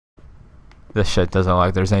This shit doesn't look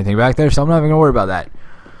like there's anything back there, so I'm not even gonna worry about that.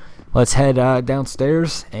 Let's head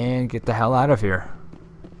downstairs and get the hell out of here.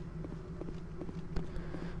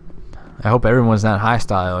 I hope everyone's not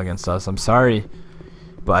hostile against us. I'm sorry,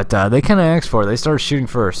 but they kind of asked for it. They started shooting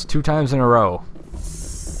first, 2 times in a row.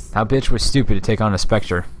 That bitch was stupid to take on a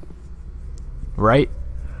Spectre, right?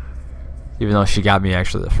 Even though she got me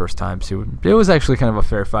actually the first time too. It was actually kind of a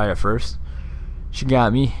fair fight at first. She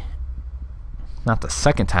got me. Not the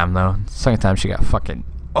second time though. The second time she got fucking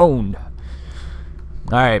owned.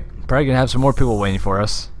 Alright, probably gonna have some more people waiting for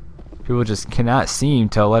us. People just cannot seem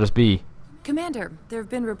to let us be. Commander, there have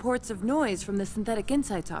been reports of noise from the Synthetic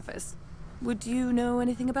Insights office. Would you know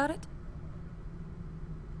anything about it?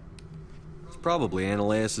 It's probably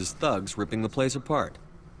Analeus' thugs ripping the place apart.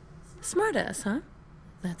 Smartass, huh?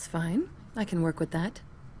 That's fine. I can work with that.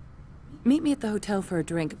 Meet me at the hotel for a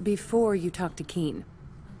drink before you talk to Keen.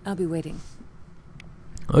 I'll be waiting.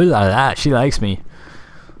 Look at that. She likes me.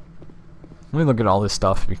 Let me look at all this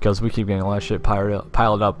stuff because we keep getting a lot of shit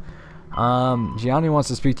piled up. Gianni wants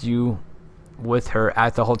to speak to you with her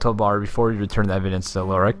at the hotel bar before you return the evidence to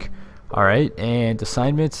Lorik. Alright, and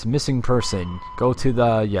assignments, missing person. Go to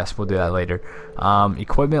the, yes, we'll do that later.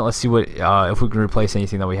 Equipment, let's see what, if we can replace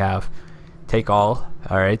anything that we have. Take all.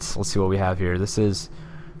 Alright, so let's see what we have here. This is,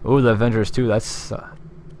 ooh, the Avengers 2, that's a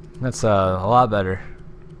lot better.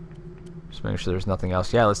 Just make sure there's nothing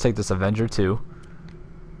else. Yeah, let's take this Avenger 2.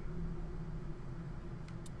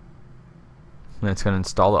 And it's going to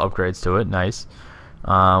install the upgrades to it. Nice.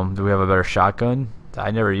 Do we have a better shotgun? I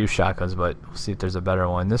never use shotguns, but we'll see if there's a better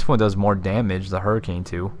one. This one does more damage, the Hurricane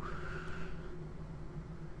 2.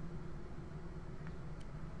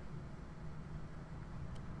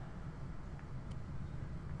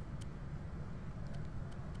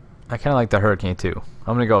 I kind of like the Hurricane 2.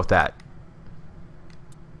 I'm going to go with that.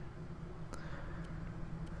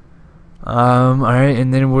 Alright,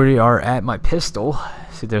 and then we are at my pistol.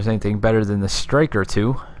 See if there's anything better than the Striker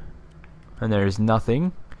 2. And there's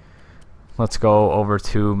nothing. Let's go over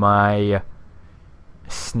to my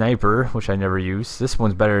sniper, which I never use. This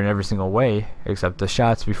one's better in every single way, except the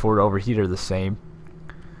shots before it overheat are the same.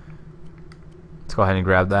 Let's go ahead and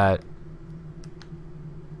grab that.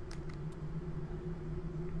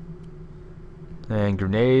 And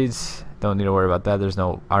grenades, don't need to worry about that. There's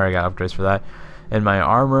no, I already got upgrades for that. And my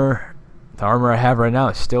armor, the armor I have right now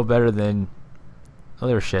is still better than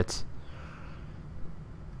other shits.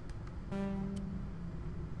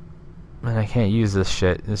 Man, I can't use this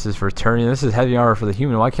shit. This is for turning. This is heavy armor for the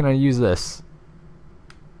human. Why can't I use this?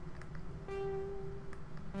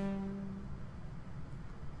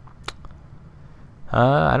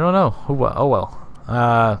 I don't know. Oh well.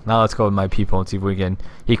 Now let's go with my people and see if we can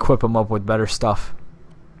equip them up with better stuff.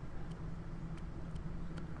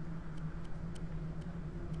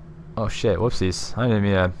 Oh shit, whoopsies. I didn't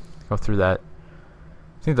mean to go through that.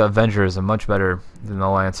 I think the Avenger is much better than the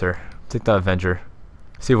Lancer. Take the Avenger.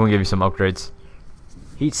 See if we can give you some upgrades.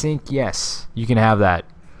 Heatsink, yes. You can have that.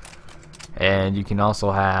 And you can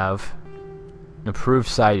also have improved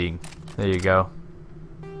sighting. There you go.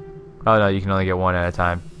 Oh no, you can only get one at a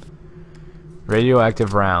time.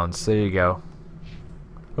 Radioactive rounds. There you go.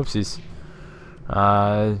 Oopsies.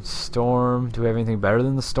 Storm. Do we have anything better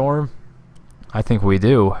than the Storm? I think we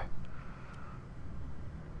do.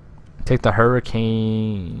 Take the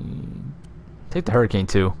Hurricane. Take the Hurricane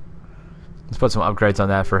 2. Let's put some upgrades on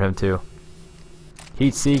that for him too.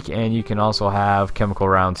 Heat seek, and you can also have chemical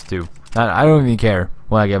rounds too. I don't even care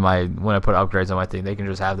when I put upgrades on my thing. They can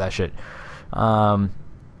just have that shit. Your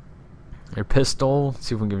pistol. Let's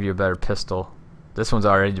see if we can give you a better pistol. This one's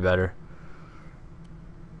already better.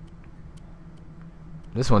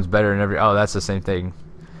 This one's better than every. Oh, that's the same thing.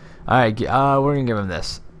 All right, we're gonna give him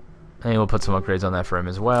this, and we'll put some upgrades on that for him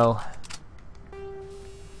as well.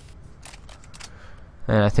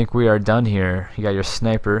 And I think we are done here. You got your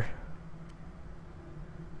sniper.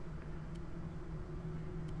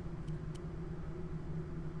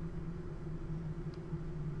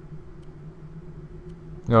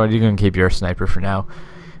 No, you can keep your sniper for now.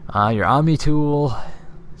 Your Omni tool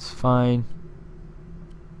is fine.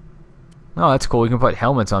 Oh, that's cool. You can put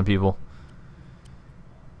helmets on people.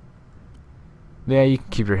 Yeah, you can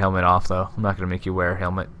keep your helmet off though. I'm not gonna make you wear a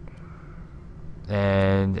helmet.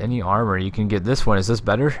 And any armor, you can get this one. Is this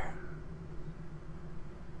better?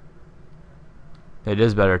 It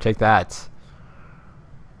is better. Take that.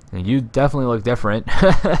 And you definitely look different.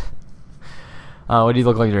 What do you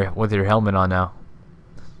look like with your helmet on now?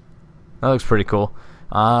 That looks pretty cool.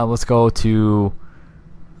 Let's go to.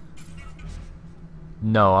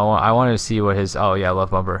 No, I wanted to see what his. Oh yeah,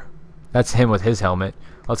 left bumper. That's him with his helmet.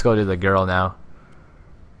 Let's go to the girl now.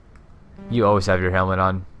 You always have your helmet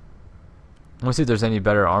on. Let's see if there's any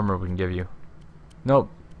better armor we can give you. Nope,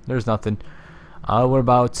 there's nothing. What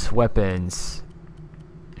about weapons?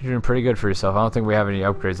 You're doing pretty good for yourself. I don't think we have any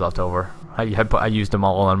upgrades left over. I used them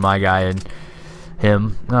all on my guy and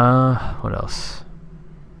him. What else?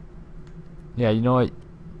 Yeah, you know what?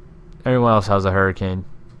 Everyone else has a hurricane.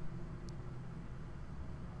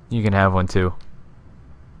 You can have one too.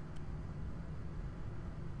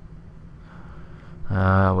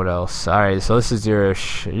 What else? Alright, so this is your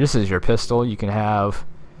pistol. You can have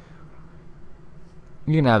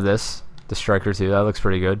this, the striker too. That looks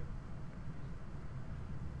pretty good.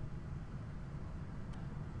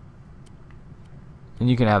 And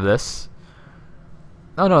you can have this.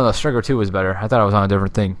 Oh no, the striker 2 was better. I thought I was on a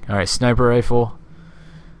different thing. Alright, sniper rifle.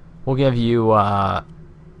 We'll give you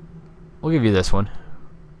this one.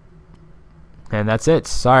 And that's it.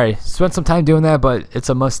 Sorry, spent some time doing that, but it's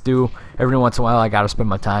a must-do. Every once in a while, I gotta spend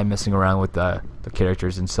my time messing around with the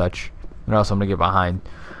characters and such, or else I'm gonna get behind.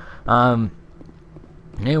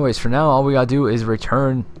 Anyways, for now, all we gotta do is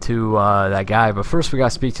return to that guy. But first, we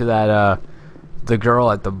gotta speak to that the girl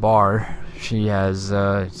at the bar. She has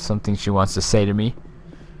something she wants to say to me.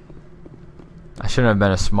 I shouldn't have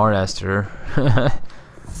been a smartass to her.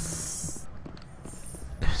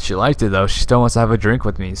 She liked it though. She still wants to have a drink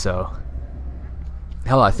with me, so.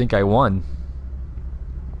 Hell, I think I won.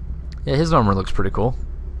 Yeah, his armor looks pretty cool.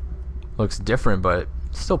 Looks different, but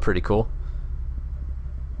still pretty cool.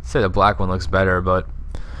 I'd say the black one looks better, but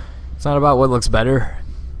it's not about what looks better.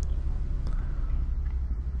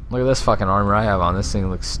 Look at this fucking armor I have on. This thing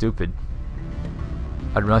looks stupid.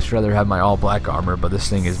 I'd much rather have my all black armor, but this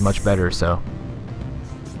thing is much better, so.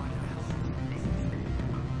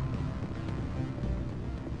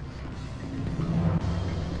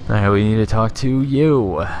 Alright, we need to talk to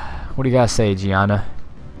you. What do you gotta say, Gianna?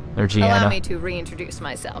 Or Gianna? Allow me to reintroduce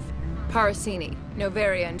myself. Parasini,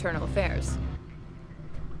 Noveria Internal Affairs.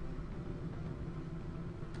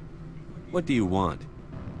 What do you want?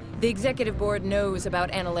 The executive board knows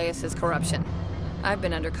about Ananias' corruption. I've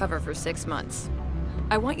been undercover for 6 months.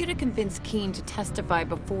 I want you to convince Keen to testify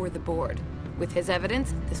before the board. With his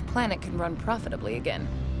evidence, this planet can run profitably again.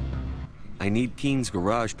 I need Keen's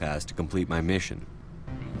garage pass to complete my mission.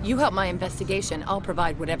 You help my investigation, I'll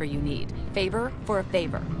provide whatever you need. Favor for a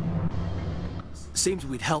favor. Seems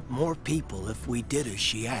we'd help more people if we did as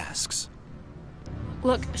she asks.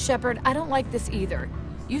 Look, Shepard, I don't like this either.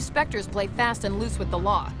 You Spectres play fast and loose with the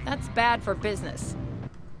law. That's bad for business.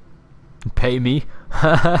 Pay me?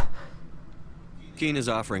 Keen is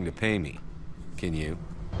offering to pay me. Can you?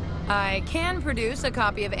 I can produce a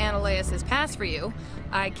copy of Ananias' pass for you.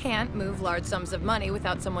 I can't move large sums of money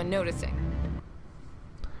without someone noticing.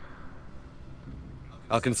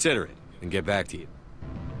 I'll consider it and get back to you.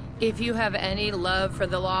 If you have any love for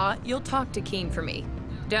the law, you'll talk to Keen for me.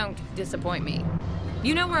 Don't disappoint me.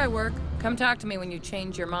 You know where I work. Come talk to me when you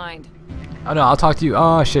change your mind. Oh no, I'll talk to you.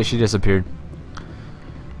 Oh shit, she disappeared.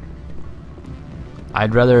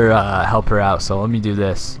 I'd rather help her out, so let me do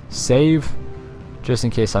this. Save, just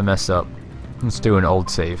in case I mess up. Let's do an old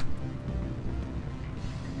save.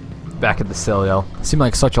 Back at the Citadel. Seemed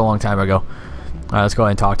like such a long time ago. Alright, let's go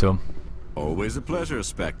ahead and talk to him. Always a pleasure,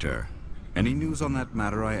 Spectre. Any news on that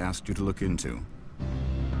matter I asked you to look into?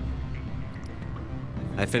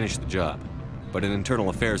 I finished the job, but an internal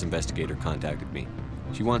affairs investigator contacted me.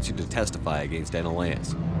 She wants you to testify against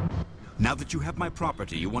Ananias. Now that you have my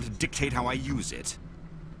property, you want to dictate how I use it?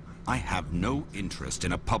 I have no interest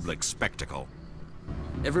in a public spectacle.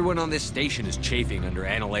 Everyone on this station is chafing under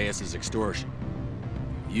Ananias' extortion.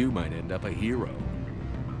 You might end up a hero.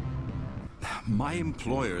 My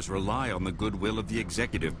employers rely on the goodwill of the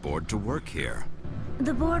executive board to work here.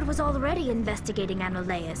 The board was already investigating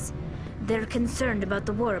Ananias. They're concerned about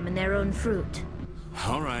the worm in their own fruit.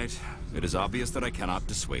 All right. It is obvious that I cannot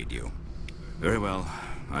dissuade you. Very well.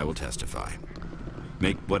 I will testify.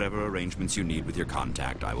 Make whatever arrangements you need with your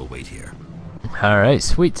contact. I will wait here. Alright,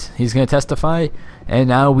 sweet. He's going to testify, and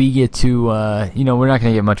now we get to, you know, we're not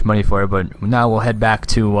going to get much money for it, but now we'll head back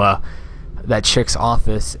to that chick's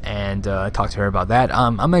office and talk to her about that.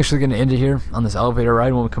 I'm actually going to end it here on this elevator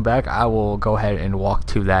ride. When we come back, I will go ahead and walk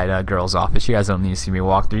to that girl's office. You guys don't need to see me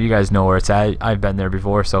walk there. You guys know where it's at. I've been there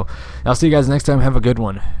before, so I'll see you guys next time. Have a good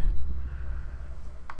one.